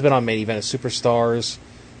probably has been on Main Event of Superstars,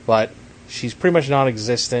 but she's pretty much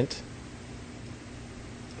non-existent.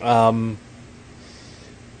 At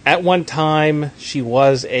one time, she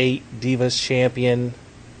was a Divas champion.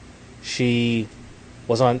 She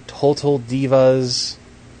was on Total Divas,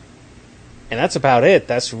 and that's about it.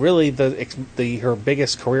 That's really her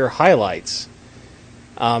biggest career highlights.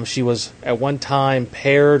 She was at one time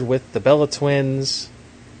paired with the Bella Twins.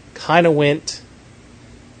 Kind of went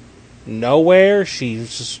nowhere. She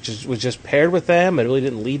was just paired with them. It really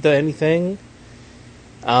didn't lead to anything.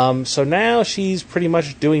 So now she's pretty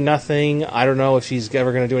much doing nothing. I don't know if she's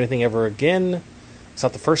ever going to do anything ever again. It's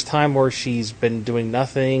not the first time where she's been doing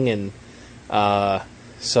nothing, and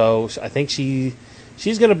so I think she's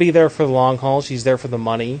going to be there for the long haul. She's there for the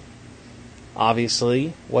money,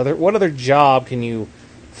 obviously. What other job can you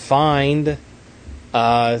find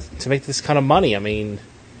to make this kind of money? I mean,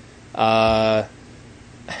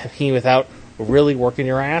 without really working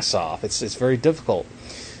your ass off, it's very difficult.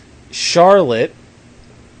 Charlotte,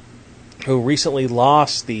 who recently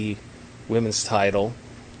lost the women's title,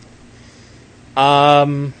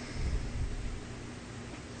 over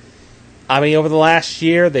the last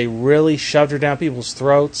year, they really shoved her down people's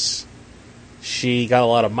throats. She got a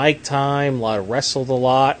lot of mic time, wrestled a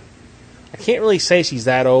lot. I can't really say she's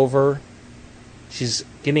that over. She's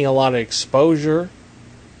getting a lot of exposure.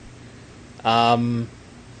 Her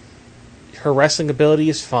wrestling ability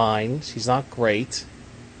is fine. She's not great.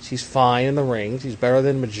 She's fine in the ring. She's better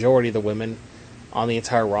than the majority of the women on the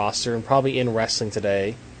entire roster and probably in wrestling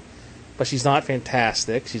today. But she's not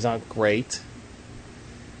fantastic. She's not great.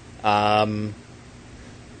 But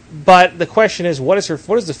the question is, what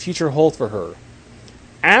does the future hold for her?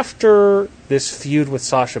 After this feud with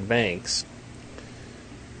Sasha Banks,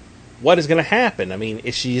 what is going to happen? I mean,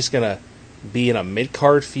 is she just going to be in a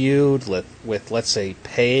mid-card feud with, let's say,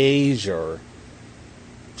 Paige or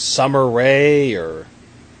Summer Rae or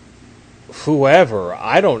whoever?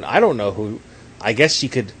 I don't know who. I guess she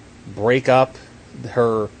could break up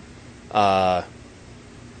her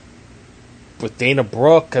with Dana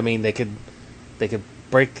Brooke. I mean, they could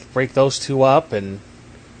break those two up, and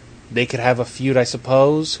they could have a feud, I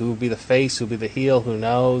suppose. Who would be the face? Who would be the heel? Who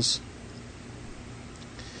knows?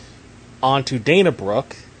 On to Dana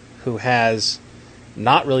Brooke, who has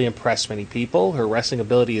not really impressed many people. Her wrestling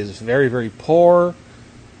ability is very, very poor.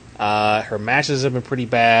 Her matches have been pretty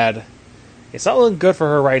bad. It's not looking good for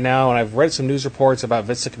her right now, and I've read some news reports about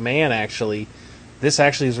Vince McMahon, actually. This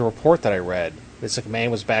actually is a report that I read. Vince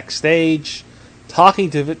McMahon was backstage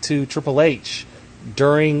talking to Triple H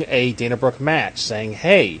during a Dana Brooke match, saying,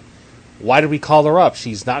 hey, why did we call her up?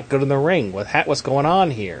 She's not good in the ring. What's going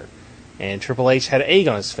on here? And Triple H had egg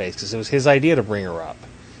on his face because it was his idea to bring her up.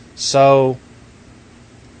 So,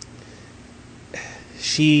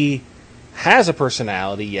 she has a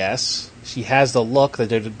personality, yes. She has the look that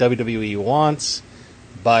WWE wants,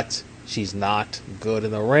 but she's not good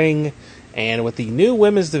in the ring. And with the new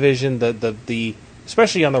women's division, the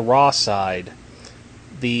especially on the Raw side,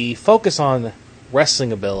 the focus on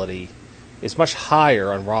wrestling ability is much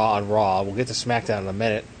higher on Raw. We'll get to SmackDown in a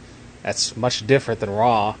minute. That's much different than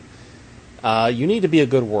Raw. You need to be a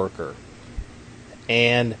good worker.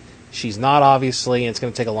 And she's not, obviously, and it's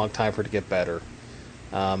going to take a long time for her to get better.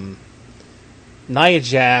 Nia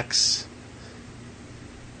Jax,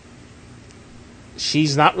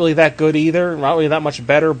 she's not really that good either, not really that much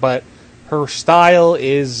better, but her style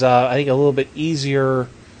is, I think, a little bit easier.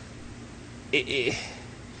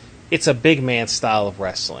 It's a big man style of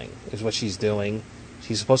wrestling, is what she's doing.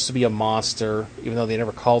 She's supposed to be a monster, even though they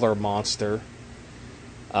never called her a monster.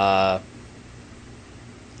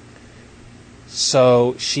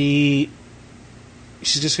 So she's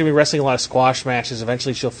just going to be wrestling a lot of squash matches.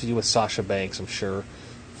 Eventually she'll feud with Sasha Banks, I'm sure,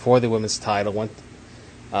 for the women's title.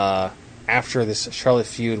 After this Charlotte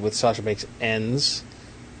feud with Sasha Banks ends.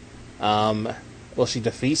 Will she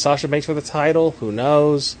defeat Sasha Banks for the title? Who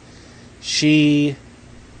knows? She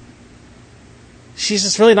she's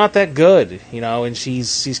just really not that good, and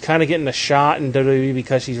she's kind of getting a shot in WWE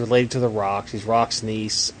because she's related to The Rock. She's Rock's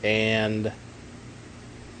niece, and I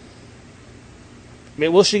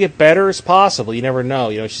mean, will she get better? It's possible. You never know.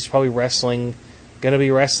 She's probably going to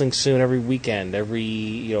be wrestling soon every weekend,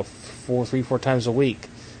 every 4 times a week.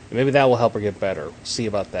 And maybe that will help her get better. We'll see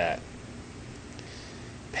about that.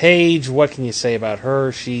 Paige, what can you say about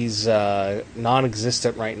her? She's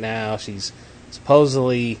non-existent right now. She's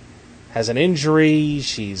supposedly has an injury.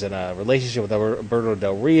 She's in a relationship with Alberto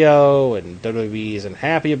Del Rio, and WWE isn't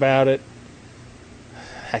happy about it.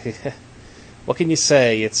 What can you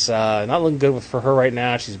say? It's not looking good for her right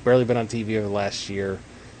now. She's barely been on TV over the last year.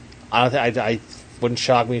 I wouldn't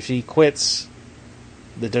shock me if she quits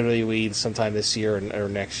the WWE sometime this year or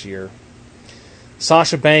next year.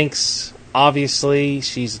 Sasha Banks, obviously,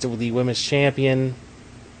 she's the women's champion.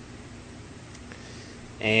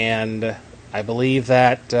 And I believe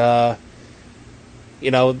that, they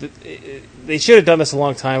should have done this a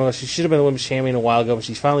long time ago. She should have been the women's champion a while ago, but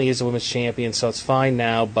she finally is the women's champion, so it's fine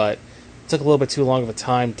now, but it took a little bit too long of a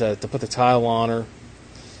time to put the title on her.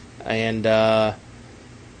 And,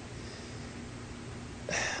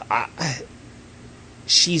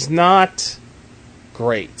 she's not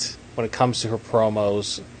great when it comes to her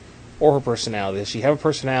promos or her personality. Does she have a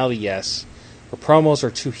personality? Yes. Her promos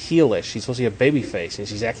are too heelish. She's supposed to be a babyface, and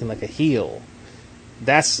she's acting like a heel.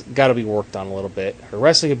 That's got to be worked on a little bit. Her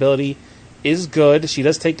wrestling ability is good. She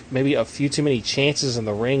does take maybe a few too many chances in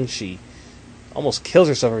the ring. She almost kills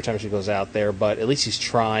herself every time she goes out there, but at least she's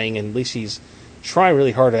trying, and at least she's trying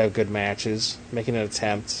really hard to have good matches, making an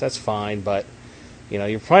attempt. That's fine, but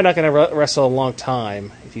you're probably not going to wrestle a long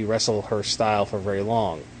time if you wrestle her style for very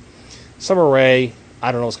long. Summer Rae,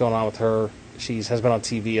 I don't know what's going on with her. She has been on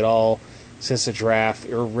TV at all since the draft,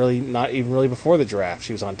 or really not even really before the draft.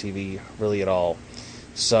 She was on TV really at all.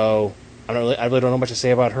 So I really don't know much to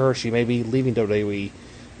say about her. She may be leaving WWE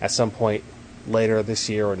at some point later this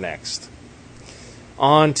year or next.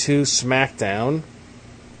 On to SmackDown.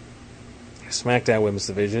 SmackDown Women's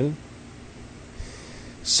Division.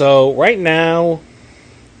 So right now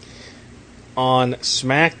on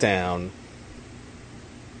SmackDown,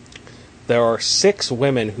 there are 6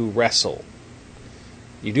 women who wrestle.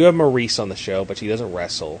 You do have Maurice on the show, but she doesn't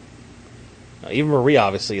wrestle. Even Marie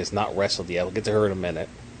obviously has not wrestled yet. We'll get to her in a minute.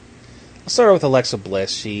 I'll start with Alexa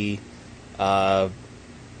Bliss. She's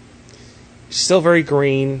still very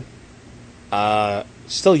green.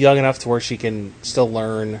 Still young enough to where she can still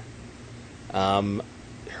learn.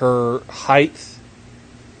 Her height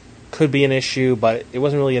could be an issue, but it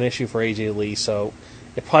wasn't really an issue for AJ Lee, so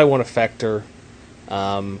it probably won't affect her.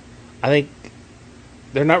 I think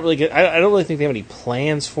they're not really good. I don't really think they have any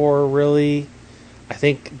plans for her, really. I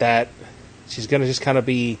think that she's going to just kind of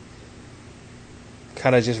be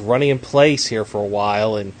just running in place here for a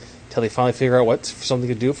while until they finally figure out what's something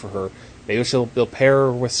to do for her. Maybe they'll pair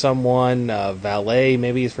her with someone, valet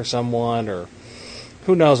maybe is for someone, or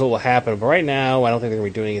who knows what will happen. But right now, I don't think they're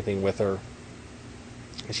going to be doing anything with her.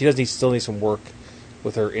 She still need some work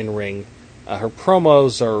with her in-ring. Her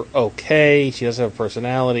promos are okay. She does have a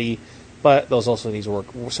personality, but those also need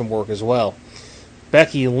some work as well.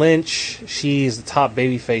 Becky Lynch, she's the top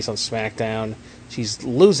babyface on SmackDown. She's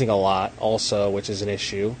losing a lot also, which is an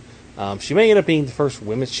issue. She may end up being the first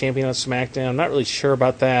women's champion on SmackDown. I'm not really sure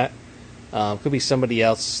about that. Could be somebody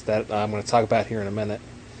else that I'm going to talk about here in a minute.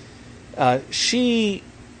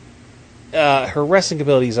 Her wrestling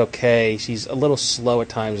ability is okay. She's a little slow at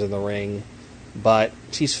times in the ring, but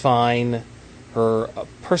she's fine. Her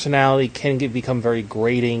personality can become very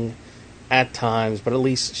grating at times, but at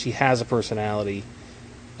least she has a personality.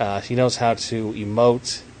 She knows how to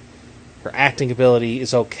emote. Her acting ability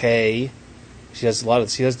is okay. She does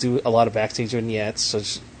do a lot of backstage vignettes, so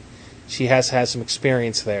she has had some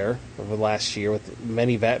experience there over the last year with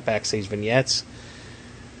many backstage vignettes.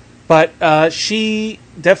 But she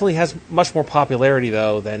definitely has much more popularity,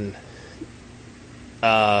 though, than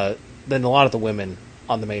a lot of the women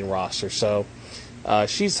on the main roster. So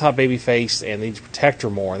she's top babyface, and they need to protect her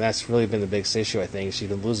more, and that's really been the biggest issue, I think. She's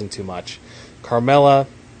been losing too much. Carmella,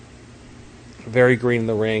 very green in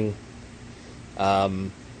the ring.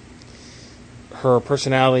 Her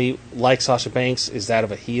personality, like Sasha Banks, is that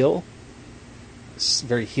of a heel. It's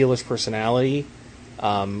very heelish personality.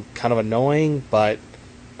 Kind of annoying, but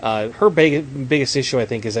her biggest issue, I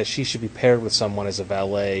think, is that she should be paired with someone as a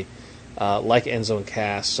valet, like Enzo and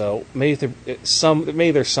Cass. So maybe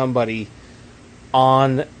there's somebody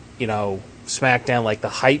on, SmackDown like the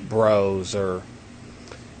Hype Bros, or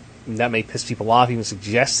that may piss people off even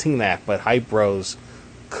suggesting that, but Hype Bros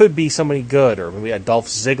could be somebody good, or maybe a Dolph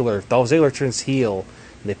Ziggler. If Dolph Ziggler turns heel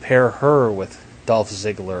and they pair her with Dolph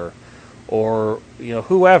Ziggler, or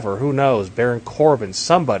whoever, who knows, Baron Corbin,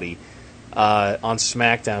 somebody on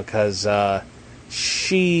SmackDown, because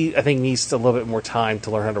she, I think, needs a little bit more time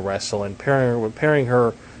to learn how to wrestle, and putting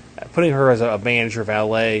her as a manager of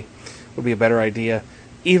LA would be a better idea.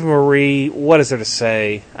 Eva Marie, what is there to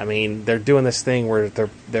say? I mean, they're doing this thing where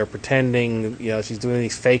they're pretending, she's doing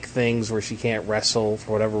these fake things where she can't wrestle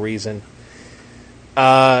for whatever reason.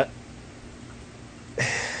 And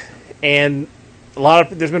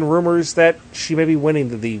there's been rumors that she may be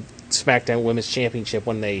winning the SmackDown Women's Championship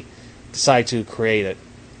when they decide to create it.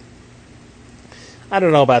 I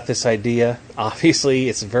don't know about this idea. Obviously,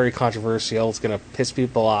 it's very controversial. It's going to piss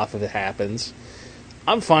people off if it happens.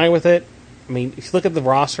 I'm fine with it. I mean, if you look at the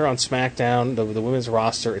roster on SmackDown, the women's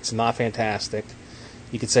roster, it's not fantastic.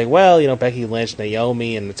 You could say, well, Becky Lynch,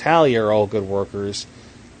 Naomi, and Natalya are all good workers.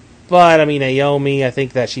 But, I mean, Naomi, I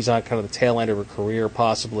think that she's on kind of the tail end of her career,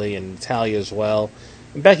 possibly, and Natalya as well.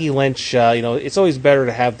 And Becky Lynch, it's always better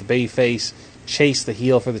to have the babyface chase the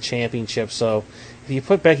heel for the championship. So, if you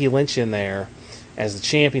put Becky Lynch in there as the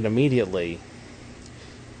champion immediately,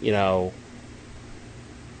 it's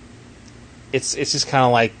just kind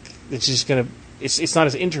of like, it's not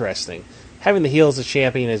as interesting. Having the heel as a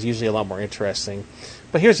champion is usually a lot more interesting.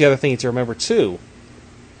 But here's the other thing to remember, too.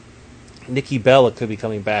 Nikki Bella could be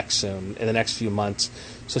coming back soon in the next few months,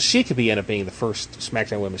 so she could end up being the first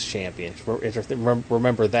SmackDown Women's Champion.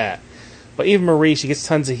 Remember that. But Eva Marie, she gets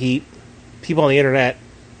tons of heat. People on the internet,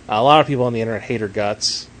 a lot of people on the internet hate her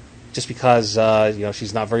guts, just because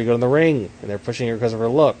she's not very good in the ring, and they're pushing her because of her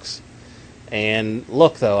looks. And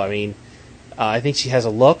look, though, I mean, I think she has a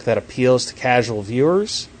look that appeals to casual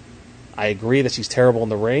viewers. I agree that she's terrible in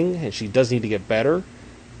the ring, and she does need to get better.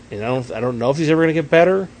 And I don't know if she's ever going to get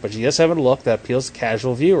better, but she does have a look that appeals to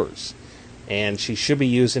casual viewers. And she should be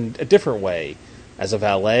used in a different way. As a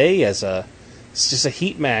valet, it's just a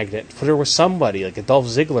heat magnet. Put her with somebody, like a Dolph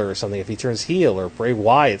Ziggler or something, if he turns heel, or Bray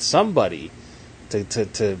Wyatt, somebody, so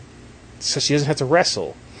she doesn't have to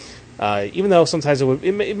wrestle. Even though sometimes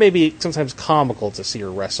it may be sometimes comical to see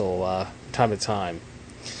her wrestle time to time.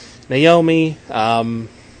 Naomi, WWE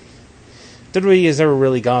has never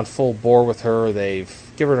really gone full bore with her. They've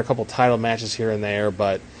given her a couple title matches here and there,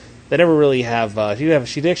 but they never really have.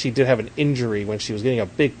 She actually did have an injury when she was getting a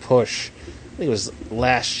big push. I think it was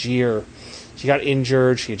last year. She got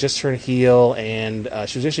injured. She had just turned heel, and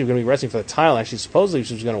she was actually going to be wrestling for the title. Actually, supposedly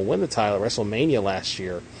she was going to win the title at WrestleMania last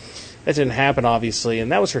year. That didn't happen, obviously,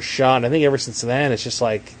 and that was her shot. And I think ever since then, it's just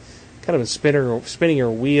like kind of been spinning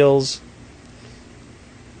her wheels.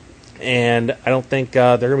 And I don't think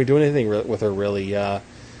they're going to be doing anything with her really on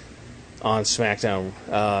SmackDown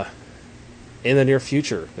in the near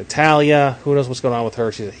future. Natalya, who knows what's going on with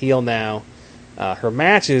her? She's a heel now. Her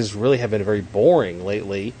matches really have been very boring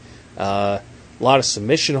lately. A lot of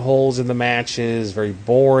submission holds in the matches, very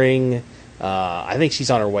boring. I think she's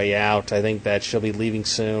on her way out. I think that she'll be leaving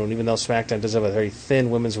soon, even though SmackDown does have a very thin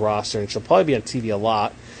women's roster, and she'll probably be on TV a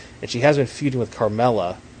lot. And she has been feuding with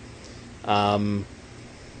Carmella.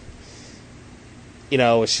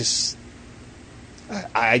 It's just,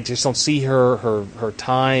 I just don't see her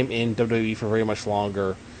time in WWE for very much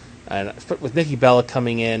longer. And with Nikki Bella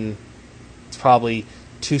coming in, it's probably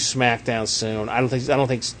to SmackDown soon. I don't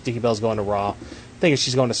think Nikki Bella's going to Raw. I think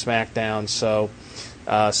she's going to SmackDown. So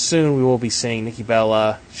soon we will be seeing Nikki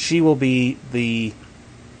Bella. She will be the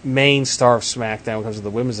main star of SmackDown when it comes to the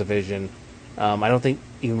women's division. I don't think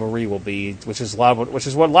Eva Marie will be, which is what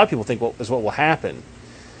a lot of people think is what will happen.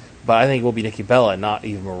 But I think it will be Nikki Bella, not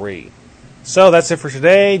Eva Marie. So that's it for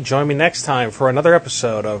today. Join me next time for another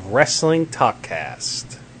episode of Wrestling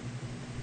Talkcast.